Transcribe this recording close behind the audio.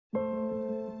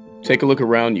Take a look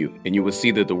around you, and you will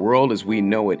see that the world as we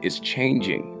know it is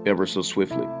changing ever so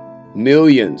swiftly.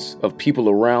 Millions of people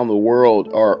around the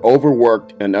world are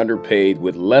overworked and underpaid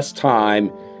with less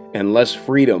time and less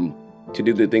freedom to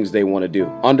do the things they want to do,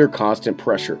 under constant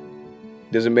pressure.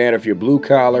 Doesn't matter if you're blue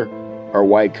collar or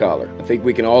white collar. I think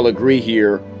we can all agree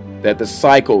here that the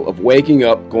cycle of waking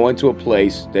up, going to a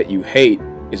place that you hate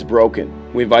is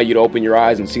broken. We invite you to open your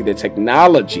eyes and see that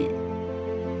technology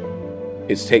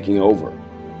is taking over,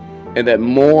 and that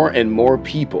more and more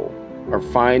people are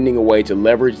finding a way to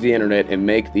leverage the internet and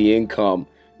make the income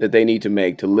that they need to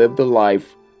make to live the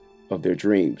life of their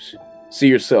dreams. See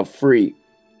yourself free.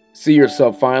 See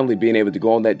yourself finally being able to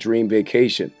go on that dream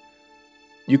vacation.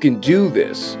 You can do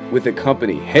this with a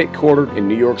company headquartered in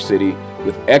New York City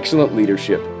with excellent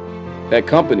leadership. That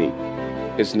company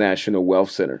is National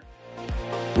Wealth Center.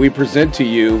 We present to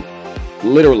you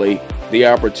literally the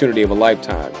opportunity of a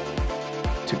lifetime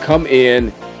to come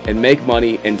in and make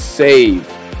money and save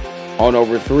on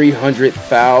over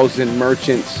 300,000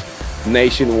 merchants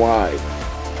nationwide.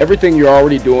 Everything you're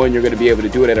already doing, you're going to be able to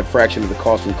do it at a fraction of the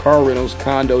cost from car rentals,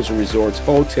 condos and resorts,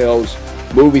 hotels,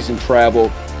 movies and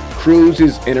travel,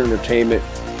 cruises and entertainment.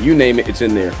 You name it, it's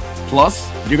in there. Plus,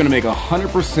 you're going to make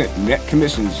 100% net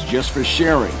commissions just for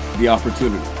sharing the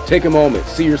opportunity. Take a moment,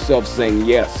 see yourself saying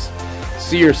yes.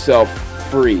 See yourself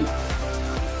free.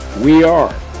 We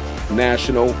are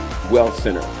National Wealth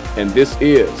Center, and this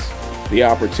is the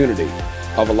opportunity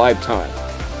of a lifetime.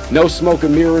 No smoke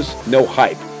and mirrors, no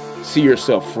hype. See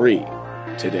yourself free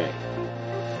today.